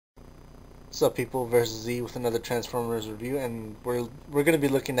What's up, people? Versus Z with another Transformers review, and we're gonna be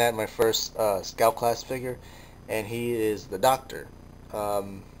looking at my first Scout class figure, and he is the Doctor.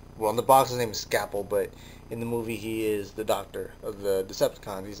 Well, in the box his name is Scalpel, but in the movie he is the Doctor of the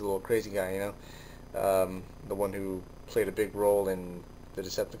Decepticons. He's a little crazy guy, the one who played a big role in the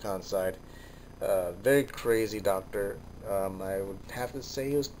Decepticon side. Very crazy Doctor. I would have to say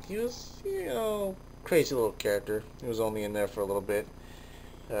he was crazy little character. He was only in there for a little bit.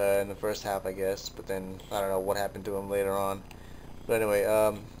 In the first half, I guess, but then I don't know what happened to him later on. But anyway,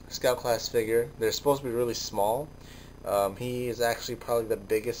 Scout class figure. They're supposed to be really small. He is actually probably the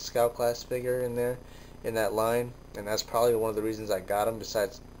biggest Scout class figure in there, in that line, and that's probably one of the reasons I got him.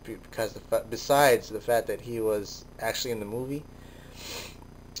 Besides the fact that he was actually in the movie.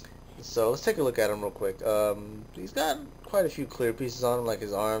 So let's take a look at him real quick. He's got quite a few clear pieces on him, like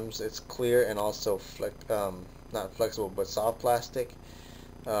his arms. It's clear and also not flexible, but soft plastic.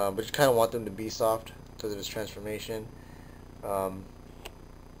 But you kind of want them to be soft because of his transformation.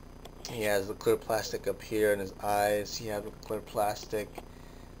 He has the clear plastic up here in his eyes. He has the clear plastic,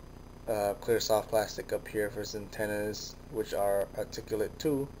 clear soft plastic up here for his antennas, which are articulate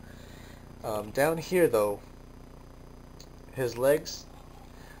too. Down here though, his legs,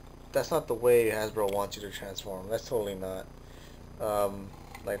 that's not the way Hasbro wants you to transform. That's totally not.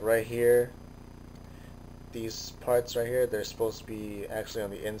 Like right here, these parts right here, they're supposed to be actually on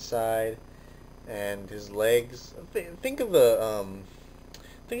the inside, and his legs. Think of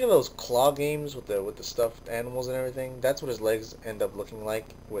those claw games with the stuffed animals and everything. That's what his legs end up looking like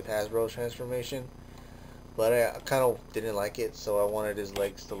with Hasbro's transformation. But I kind of didn't like it, so I wanted his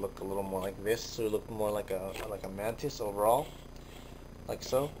legs to look a little more like this, so he looked more like a mantis overall, like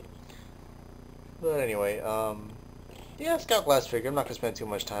so. But anyway, yeah, Scout Glass figure. I'm not gonna spend too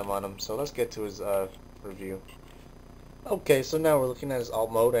much time on him, so let's get to his review. Okay, so now we're looking at his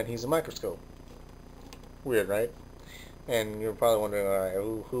alt mode, and he's a microscope. Weird, right? And you're probably wondering, alright,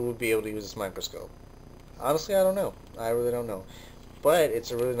 who would be able to use this microscope? Honestly, I don't know. I really don't know. But it's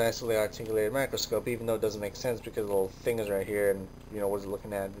a really nicely articulated microscope, even though it doesn't make sense because the little thing is right here, and what it's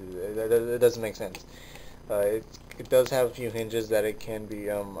looking at, it doesn't make sense. It does have a few hinges that it can be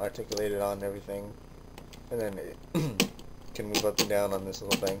articulated on and everything, and then it can move up and down on this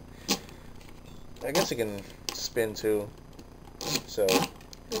little thing. I guess it can spin too, so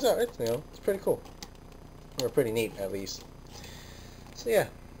it's pretty cool, or pretty neat at least. So yeah,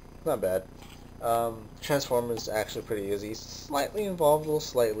 not bad. Transform is actually pretty easy. Slightly involved, a little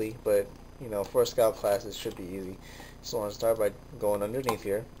slightly, but for a Scout class it should be easy. So I want to start by going underneath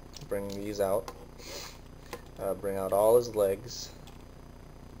here, bring these out, bring out all his legs,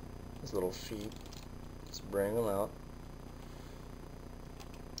 his little feet. Just bring them out.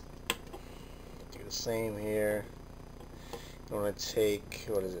 Do the same here. You want to take,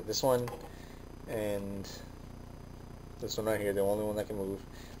 what is it, this one and this one right here, the only one that can move.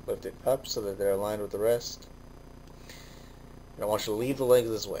 Lift it up so that they're aligned with the rest. And I want you to leave the legs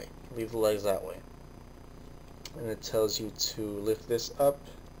this way. Leave the legs that way. And it tells you to lift this up.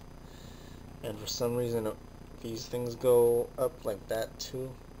 And for some reason, these things go up like that too,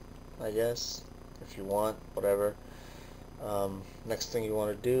 I guess. If you want, whatever. Next thing you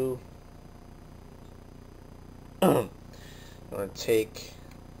want to do, you want to take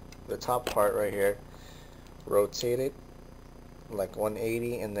the top part right here, rotate it like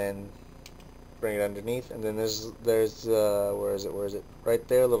 180, and then bring it underneath, and then there's where is it right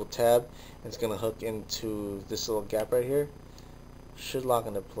there, a little tab, and it's gonna hook into this little gap right here. Should lock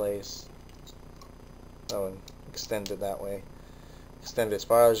into place. Oh, and extend it that way. Extend it as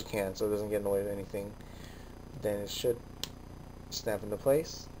far as you can so it doesn't get in the way of anything. Then it should snap into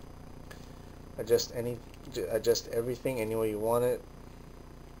place. Adjust everything any way you want it.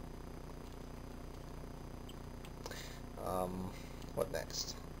 What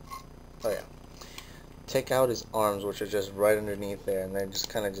next? Oh yeah. Take out his arms, which are just right underneath there, and they're just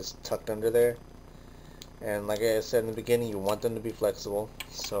kind of just tucked under there. And like I said in the beginning, you want them to be flexible.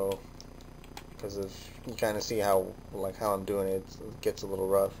 So, because if you kind of see how I'm doing it, it gets a little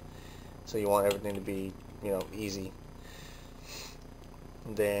rough. So you want everything to be, easy.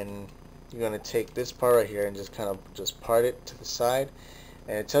 And then you're gonna take this part right here and just kind of part it to the side,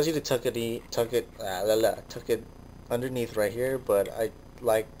 and it tells you to tuck it underneath right here, but I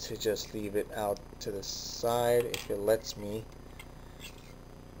like to just leave it out to the side if it lets me.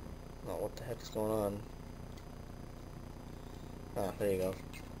 Oh, what the heck is going on? Ah, there you go.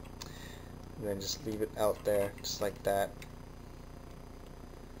 And then just leave it out there, just like that.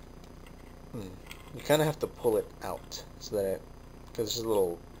 You kind of have to pull it out so that because there's a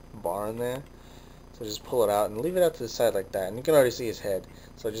little bar in there, so So just pull it out and leave it out to the side like that, and you can already see his head.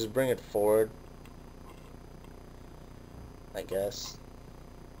 So just bring it forward, I guess.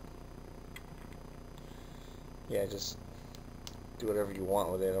 Yeah, just do whatever you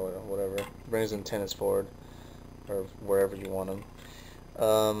want with it or whatever. Bring his antennas forward or wherever you want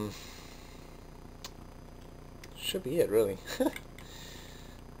them. Should be it, really.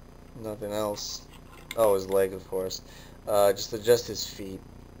 Nothing else. Oh, his leg, of course. Just adjust his feet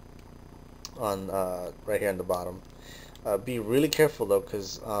on right here on the bottom. Be really careful though,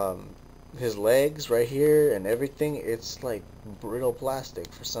 because his legs right here and everything, it's like brittle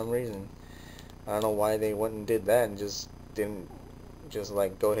plastic for some reason. I don't know why they went and did that and just didn't just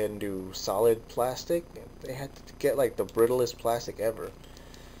like go ahead and do solid plastic. They had to get like the brittlest plastic ever.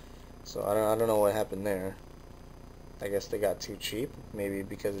 So I don't know what happened there. I guess they got too cheap, maybe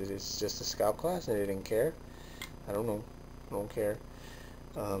because it is just a scalp class and they didn't care. I don't know. I don't care.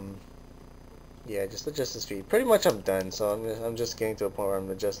 Yeah, just adjust his feet. Pretty much I'm done, so I'm just getting to a point where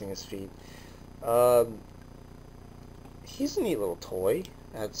I'm adjusting his feet. He's a neat little toy,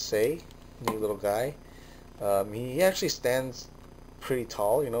 I'd say. Neat little guy. He actually stands pretty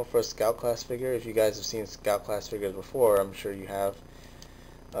tall, you know, for a scout class figure. If you guys have seen scout class figures before, I'm sure you have.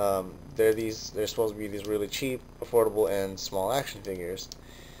 They're supposed to be these really cheap, affordable, and small action figures.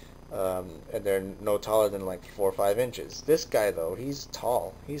 And they're no taller than like 4 or 5 inches. This guy though, he's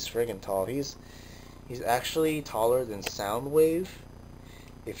tall. He's friggin' tall. He's actually taller than Soundwave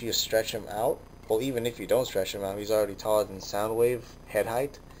if you stretch him out. Well, even if you don't stretch him out, he's already taller than Soundwave head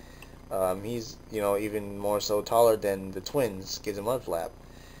height. He's, you know, even more so taller than the twins, Skids and Mudflap.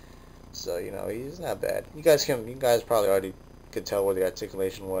 So, you know, he's not bad. You guys probably already could tell where the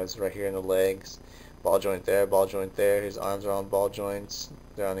articulation was right here in the legs. Ball joint there, ball joint there. His arms are on ball joints.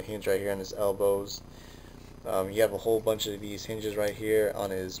 They're on a hinge right here on his elbows. You have a whole bunch of these hinges right here on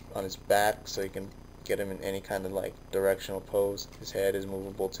his back, so you can get him in any kind of like directional pose. His head is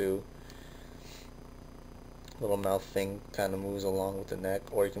movable too. Little mouth thing kind of moves along with the neck,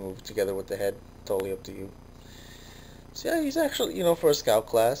 or you can move it together with the head. Totally up to you. So yeah, he's actually, you know, for a scout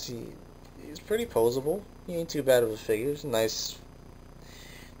class, he's pretty posable. He ain't too bad of a figure. He's a nice,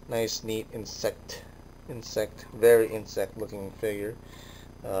 neat very insect-looking figure.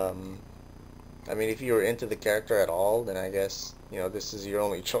 I mean, if you were into the character at all, then I guess, you know, this is your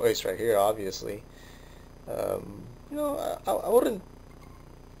only choice right here, obviously. You know,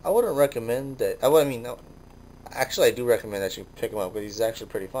 I wouldn't recommend that. I mean, actually, I do recommend that you pick him up because he's actually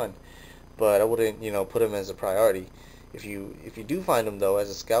pretty fun. But I wouldn't, you know, put him as a priority. If you do find him though as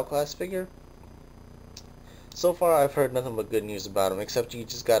a scout class figure, so far I've heard nothing but good news about him. Except you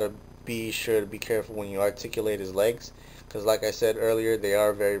just gotta be sure to be careful when you articulate his legs, because like I said earlier, they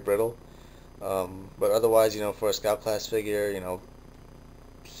are very brittle. But otherwise, you know, for a scout class figure, you know,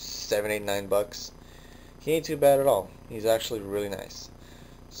 $7, $8, $9, he ain't too bad at all. He's actually really nice.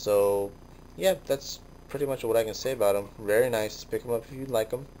 So yeah, that's pretty much what I can say about him. Very nice. Pick him up if you'd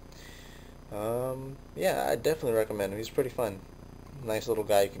like him. Yeah, I definitely recommend him. He's pretty fun. Nice little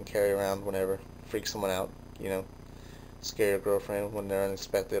guy you can carry around whenever. Freak someone out, you know. Scare your girlfriend when they're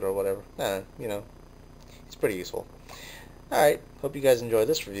unexpected or whatever. You know. It's pretty useful. Alright, hope you guys enjoyed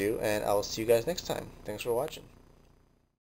this review, and I will see you guys next time. Thanks for watching.